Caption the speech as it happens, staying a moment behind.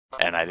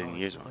And I Oh, didn't it's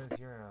use one. because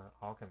you're an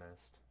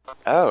alchemist.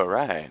 Oh,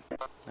 right.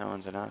 That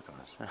one's an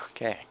alchemist.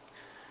 Okay.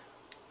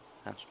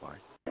 I'm smart.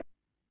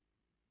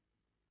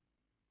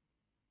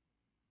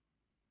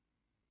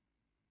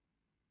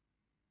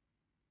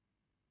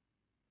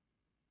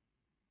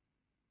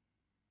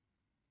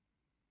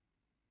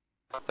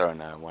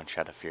 Throwing a one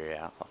shot of Fury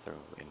out. I'll throw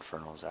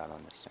Infernals out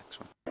on this next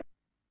one.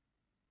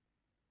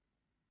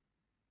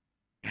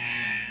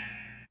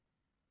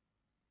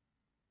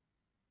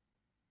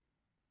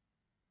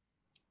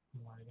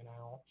 Lagging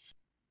out.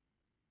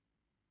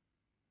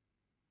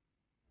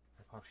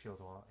 I pop shield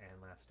wall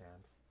and last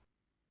stand.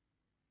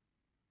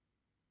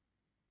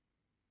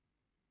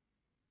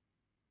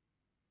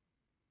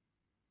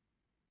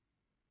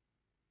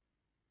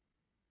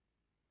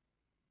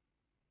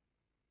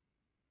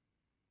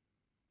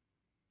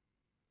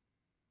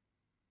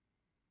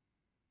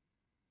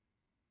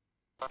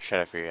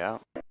 Shadow Fury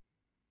out.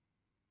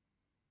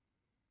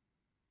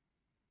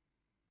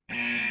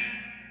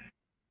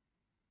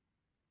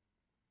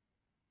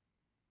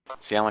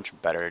 See how much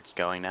better it's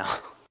going now?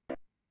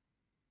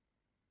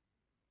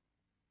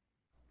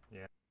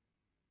 Yeah.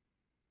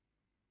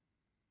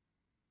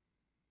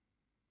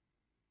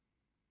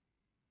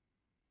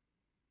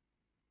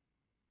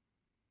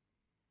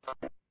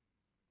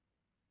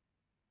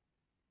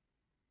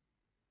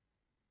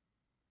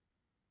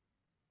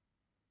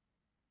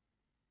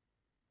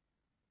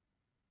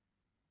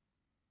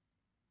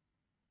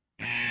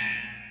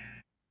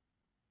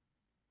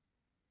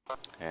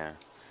 Yeah.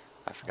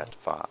 I forgot to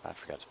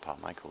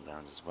pop my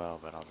cooldowns as well,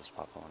 but I'll just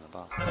pop them on the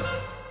boss.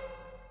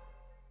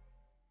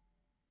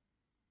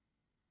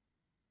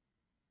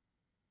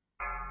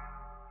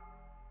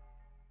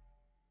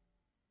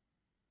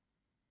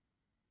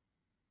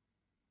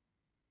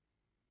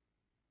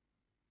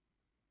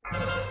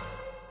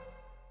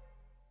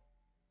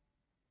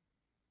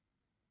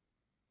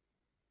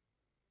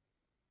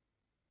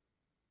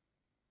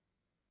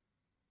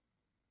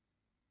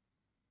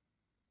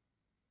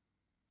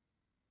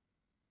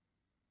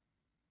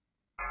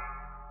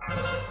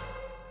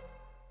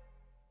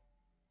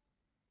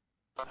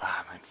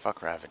 Ah, man,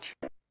 fuck Ravage.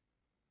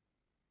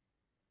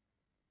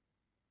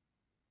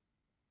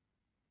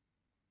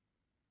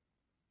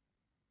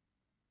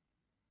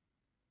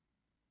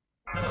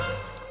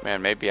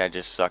 Man, maybe I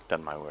just sucked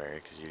on my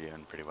warrior because you're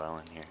doing pretty well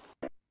in here.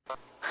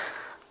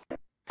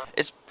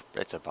 it's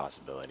it's a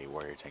possibility.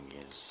 Warrior tank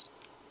is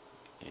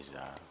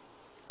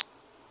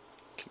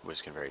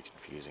was very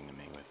confusing to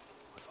me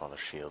with all the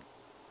shield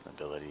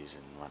abilities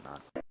and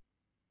whatnot.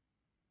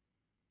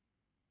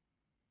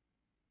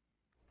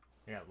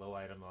 Yeah, low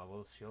item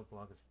levels. Shield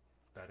block is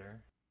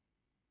better.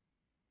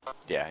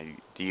 Yeah,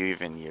 do you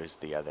even use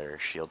the other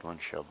shield one,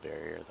 shield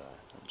barrier,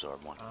 the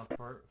absorb one?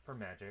 For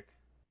magic.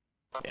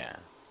 Yeah,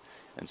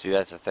 and see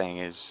that's the thing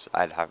is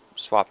I'd have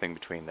swapping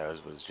between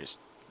those was just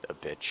a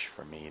bitch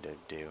for me to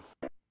do.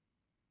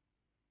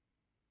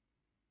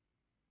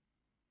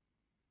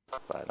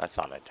 But I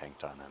thought I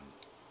tanked on him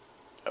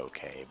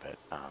okay, but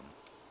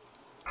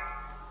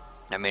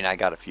I mean I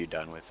got a few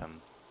done with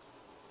him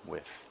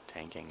with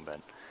tanking, but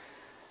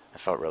I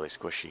felt really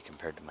squishy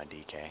compared to my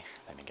DK.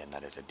 And again,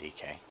 that is a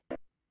DK.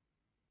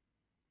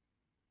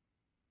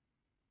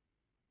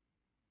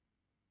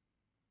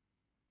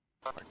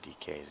 Or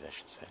DKs, I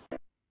should say.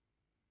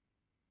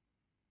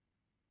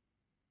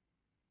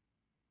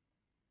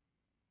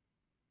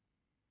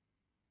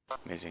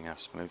 Amazing how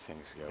smooth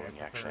things go Yeah, when I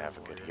you actually prefer have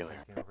a good warrior healer.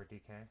 tanking over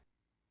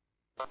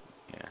DK.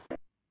 Yeah,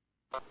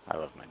 I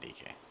love my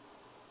DK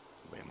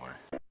way more.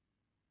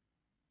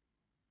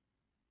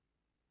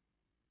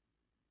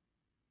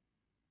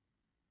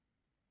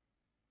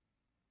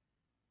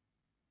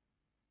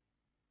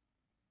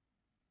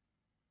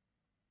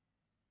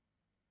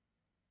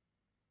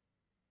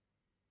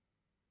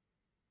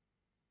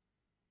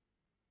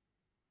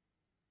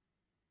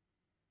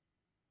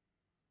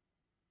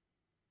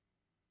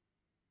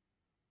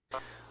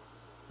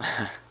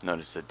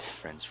 Notice the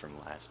difference from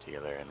last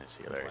healer and this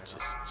healer. It's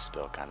just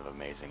still kind of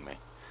amazing me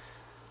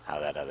how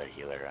that other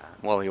healer.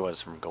 Well, he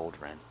was from Gold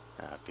Ren.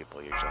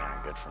 People usually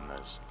aren't good from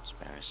those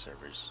Spanish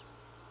servers.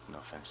 No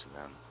offense to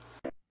them.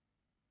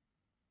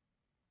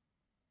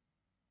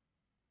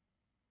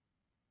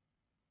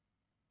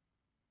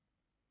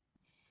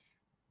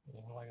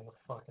 Yeah, lagging the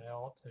fuck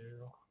out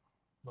too.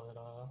 But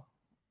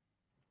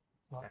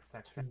not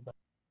too bad.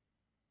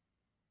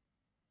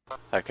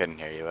 I couldn't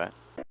hear you. What?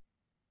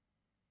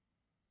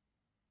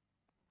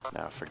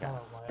 No, I forgot.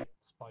 Kind of lag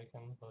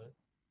spiking,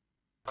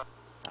 but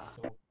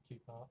still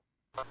keep up.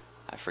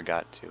 I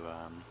forgot to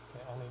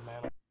Okay, I need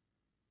mana.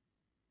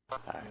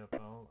 Alright.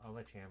 Yep, I'll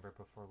let you amber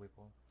before we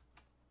pull.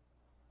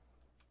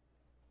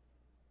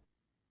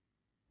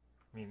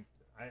 I mean,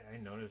 I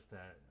noticed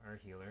that our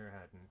healer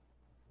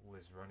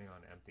was running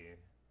on empty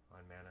on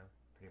mana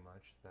pretty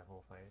much that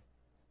whole fight.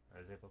 I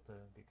was able to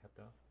be kept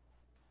up.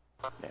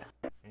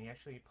 Yeah. And he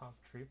actually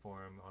popped tree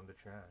form on the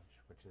trash,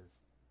 which is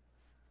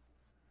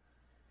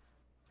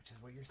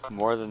what you're supposed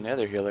More to than the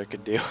other do. healer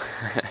could do.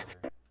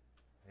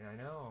 Yeah, I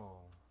know.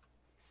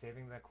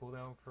 Saving that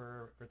cooldown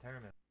for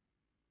retirement.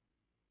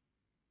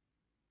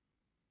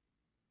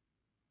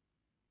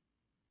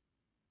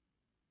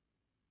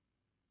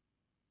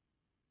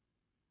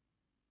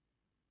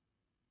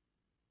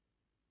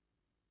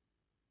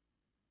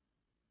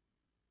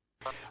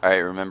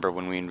 Alright, remember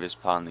when we invis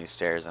pod on these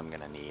stairs, I'm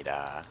gonna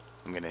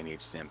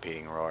need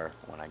stampeding roar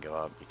when I go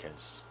up,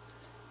 because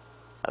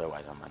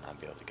otherwise I might not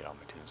be able to get all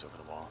my tunes over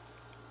the wall.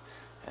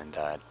 And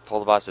pull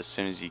the boss as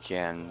soon as you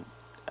can,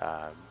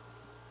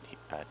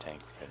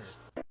 tank, because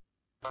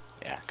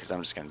yeah, because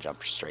I'm just gonna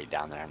jump straight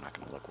down there. I'm not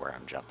gonna look where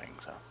I'm jumping.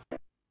 So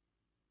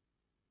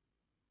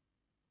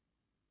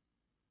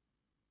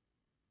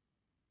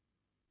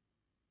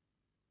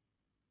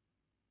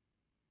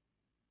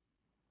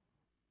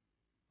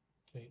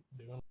Okay,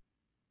 doing.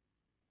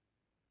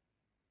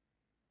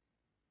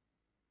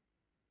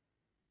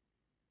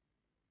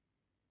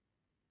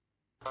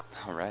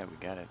 all right, we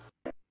got it.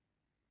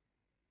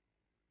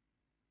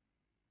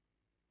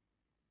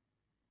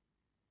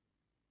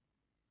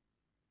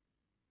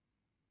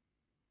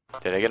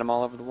 Did I get them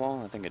all over the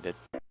wall? I think I did.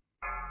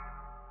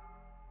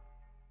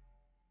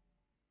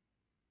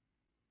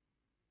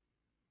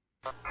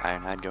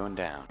 Ironhide going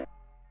down.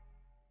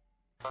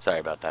 Sorry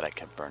about that. I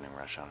kept burning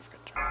rush on. I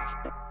forgot to turn it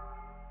off.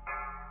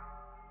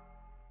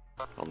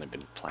 Only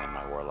been playing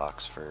my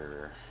warlocks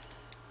for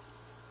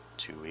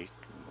 2 weeks,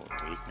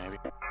 a week maybe.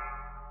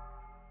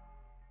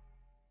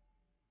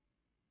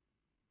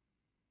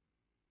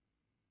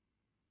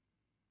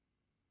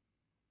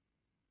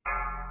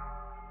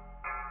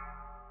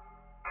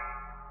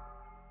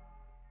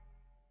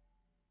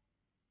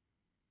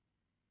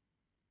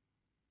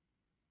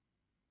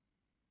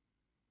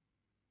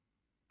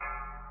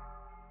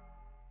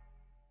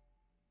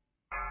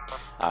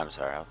 I'm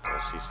sorry. I'll throw a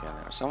CC on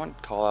there. Someone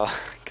call out.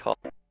 Call.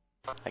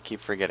 I keep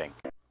forgetting.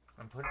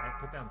 I put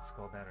down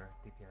skull banner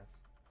DPS.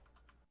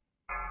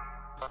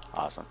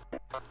 Awesome.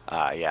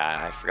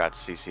 Yeah, I forgot to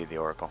CC the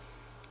Oracle.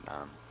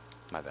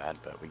 My bad,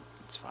 but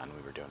it's fine.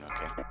 We were doing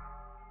okay.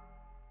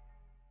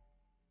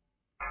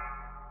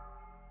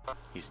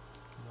 He's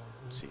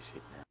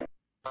CC'd now.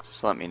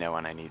 Just let me know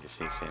when I need to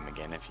CC him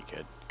again if you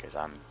could, because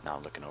I'm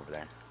not looking over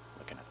there,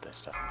 looking at this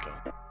stuff and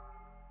killing.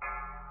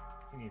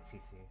 You need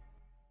CC.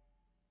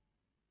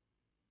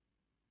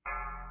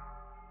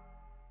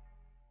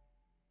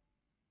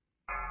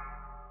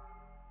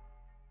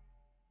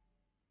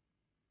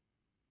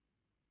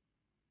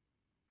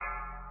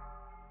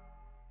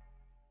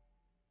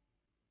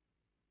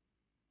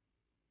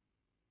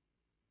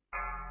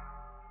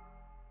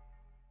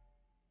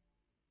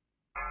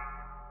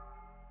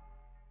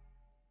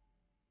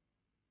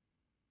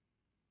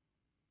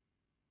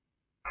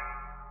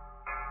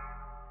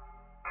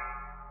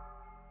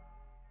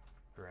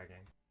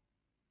 Dragging.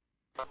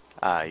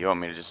 You want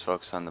me to just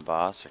focus on the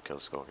boss or kill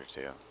Skulker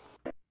too?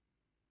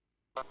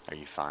 Are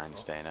you fine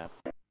staying up?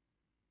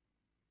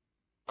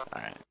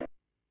 Alright.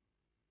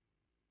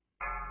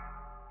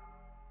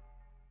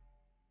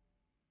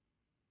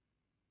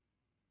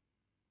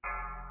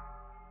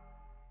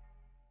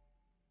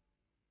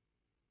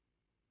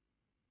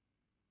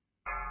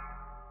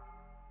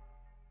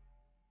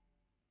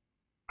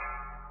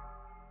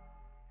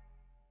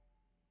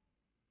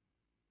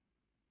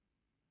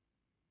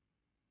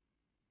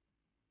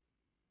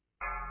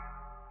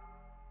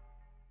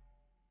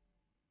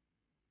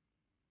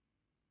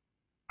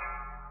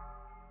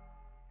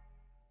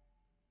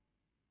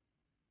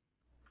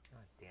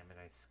 God damn it!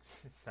 I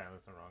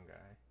silenced the wrong guy.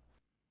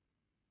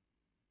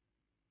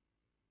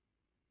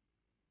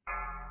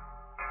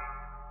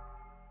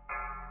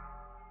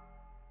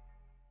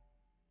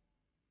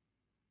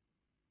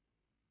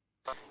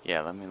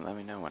 Yeah, let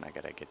me know when I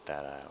gotta get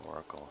that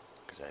Oracle,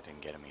 because I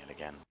didn't get him yet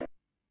again.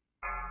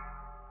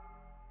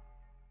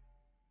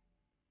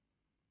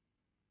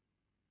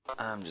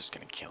 I'm just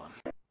gonna kill him.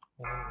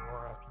 We'll need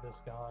roar after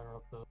this guy or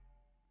up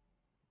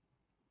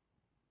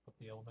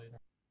the elevator.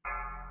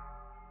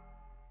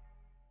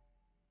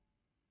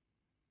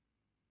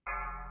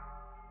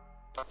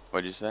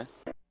 What'd you say?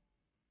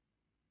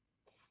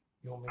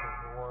 You want me to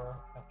roar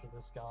after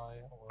this guy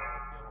or up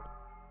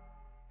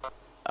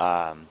the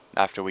elevator?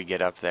 After we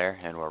get up there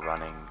and we're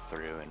running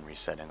through and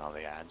resetting all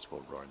the ads,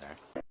 we'll roar there.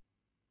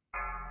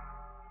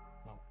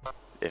 No.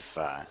 If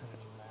We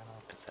need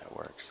mana. that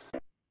works.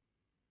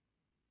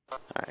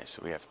 Alright,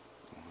 so we're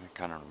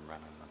kind of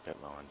running a bit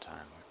low on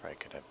time. We probably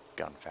could have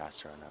gone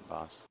faster on that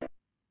boss.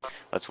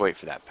 Let's wait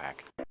for that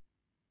pack.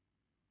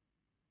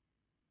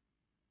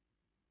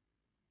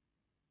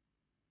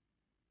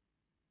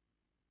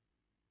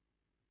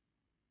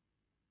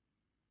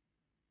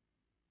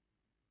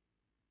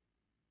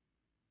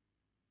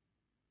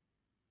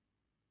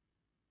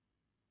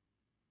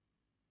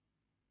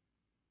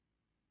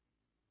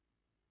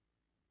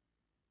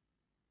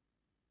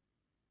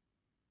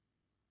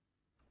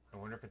 I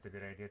wonder if it's a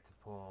good idea to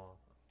pull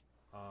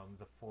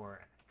the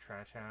 4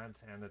 trash ads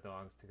and the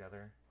dogs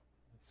together,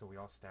 so we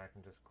all stack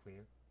and just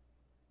cleave.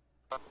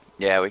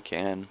 Yeah, we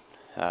can.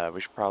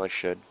 We probably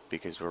should,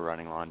 because we're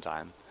running low on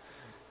time.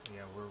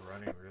 Yeah, we're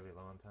running really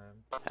low on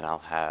time. And I'll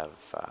have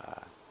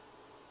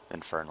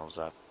Infernals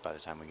up by the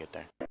time we get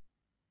there.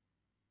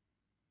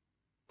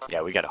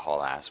 Yeah, we gotta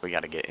haul ass. We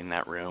gotta get in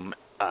that room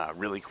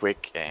really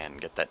quick and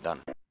get that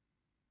done.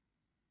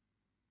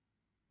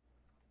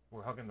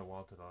 We're hugging the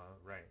wall to the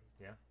right,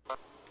 yeah?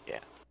 Yeah.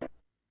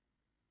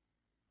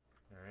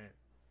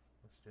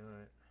 do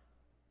it.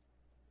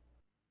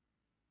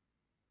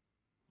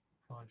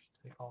 Probably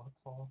should take all its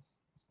all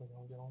so they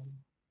don't get on.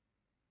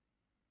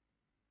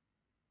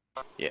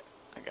 Yeah,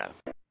 I got him.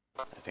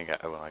 I think I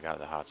got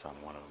the hots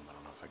on one of them. I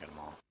don't know if I got them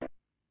all.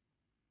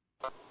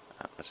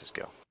 Let's just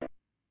go.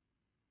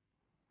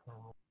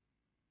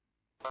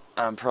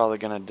 I'm probably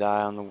gonna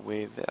die on the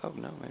way there. Oh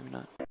no, maybe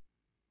not.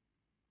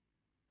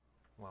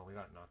 Wow, we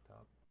got knocked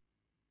up.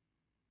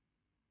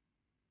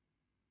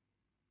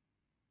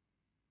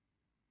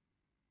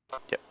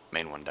 Yep,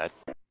 main one died.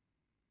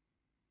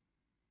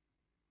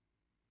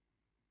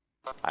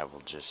 I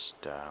will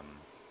just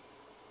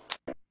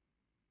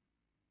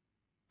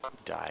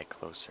die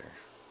closer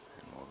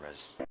and we'll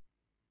res.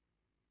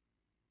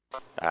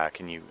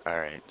 Can you?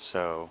 Alright,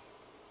 so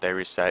they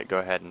reset. Go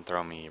ahead and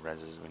throw me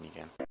reses when you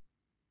can.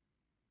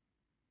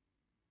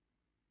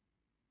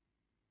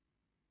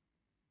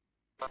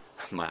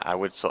 I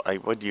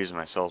would use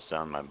my soul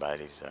stone. My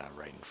buddy's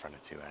right in front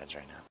of 2 ads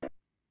right now.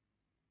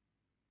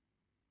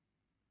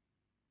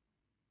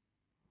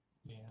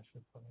 Yeah, I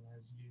should fucking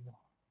as you.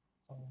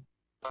 So,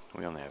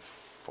 We only have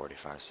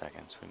 45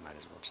 seconds. We might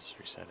as well just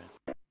reset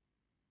it.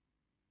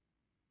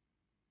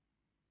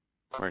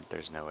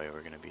 There's no way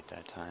we're gonna beat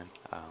that time.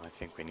 I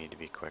think we need to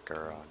be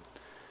quicker on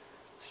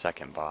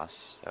second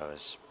boss.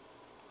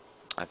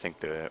 I think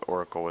the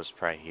Oracle was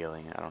probably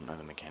healing. I don't know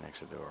the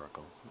mechanics of the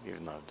Oracle,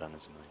 even though I've done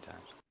this a million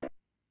times.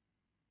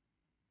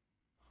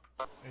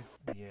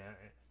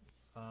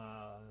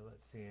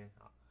 Let's see.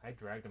 I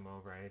dragged him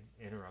over. I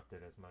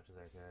interrupted as much as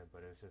I could, but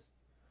it was just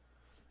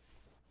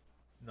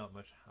not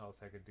much else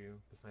I could do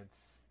besides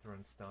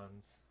throwing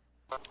stuns.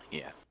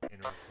 Yeah.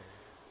 Interrupting.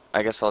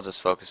 I guess I'll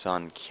just focus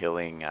on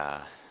killing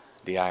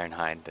the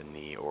Ironhide, then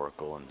the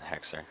Oracle and the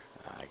Hexer.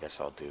 I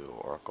guess I'll do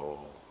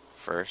Oracle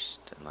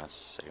first,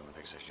 unless anyone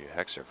thinks I should do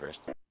Hexer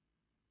first.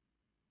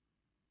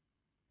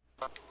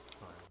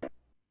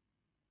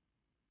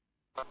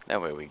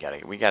 That way we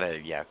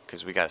gotta, yeah,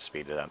 because we gotta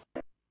speed it up.